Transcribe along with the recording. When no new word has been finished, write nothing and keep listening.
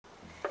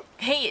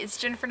Hey, it's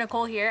Jennifer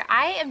Nicole here.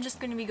 I am just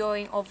going to be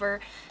going over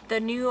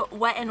the new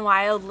Wet n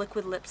Wild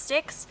liquid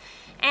lipsticks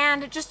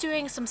and just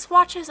doing some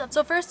swatches.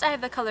 So first I have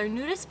the color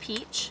Nudist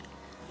Peach,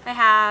 I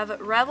have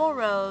Rebel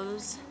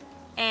Rose,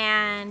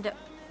 and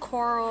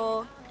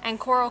Coral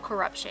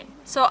Corruption.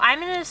 So I'm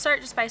going to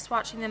start just by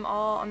swatching them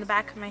all on the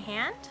back of my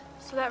hand.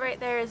 So that right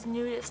there is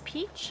Nudist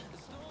Peach.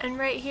 And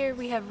right here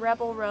we have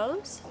Rebel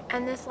Rose,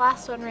 and this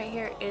last one right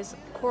here is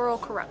Coral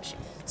Corruption.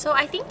 So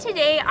I think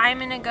today I'm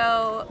gonna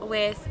go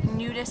with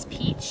Nudist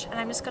Peach, and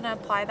I'm just gonna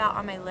apply that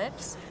on my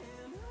lips.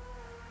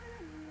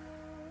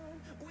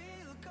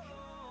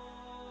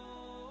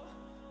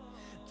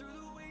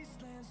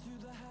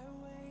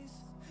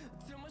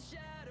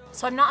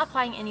 So I'm not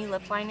applying any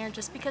lip liner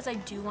just because I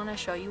do want to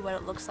show you what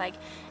it looks like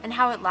and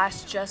how it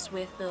lasts just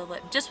with the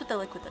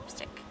liquid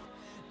lipstick.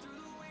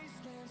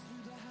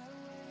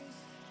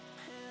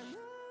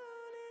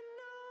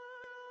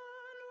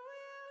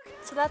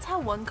 So that's how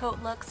one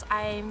coat looks.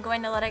 I'm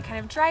going to let it kind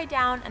of dry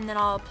down and then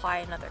I'll apply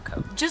another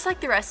coat. Just like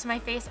the rest of my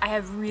face, I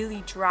have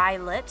really dry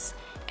lips,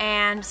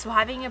 and so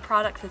having a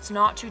product that's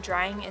not too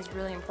drying is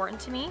really important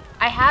to me.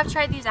 I have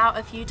tried these out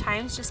a few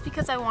times just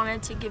because I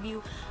wanted to give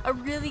you a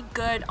really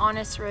good,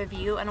 honest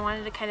review, and I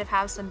wanted to kind of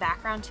have some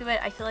background to it.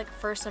 I feel like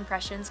first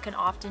impressions can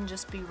often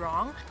just be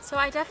wrong. So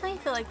I definitely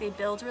feel like they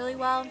build really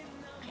well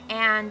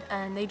and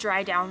they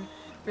dry down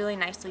really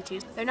nicely too.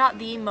 They're not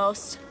the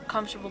most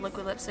comfortable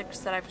liquid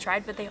lipsticks that I've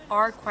tried, but they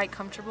are quite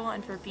comfortable,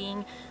 and for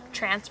being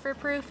transfer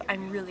proof,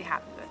 I'm really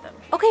happy with them.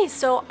 Okay,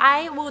 so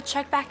I will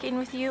check back in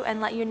with you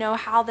and let you know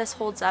how this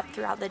holds up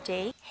throughout the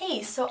day.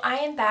 Hey, so I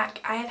am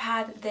back. I have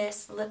had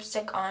this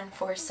lipstick on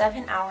for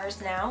 7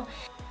 hours now.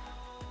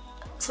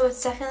 So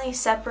it's definitely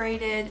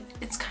separated.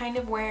 It's kind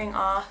of wearing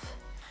off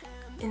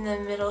in the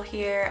middle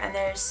here, and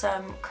there's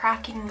some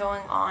cracking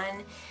going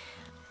on.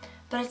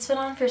 But it's been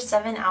on for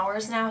 7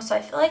 hours now, so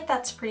I feel like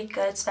that's pretty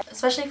good,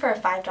 especially for a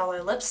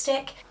 $5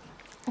 lipstick.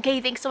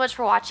 Okay, thanks so much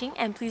for watching,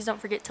 and please don't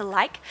forget to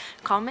like,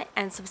 comment,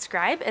 and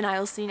subscribe, and I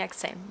will see you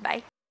next time.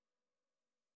 Bye!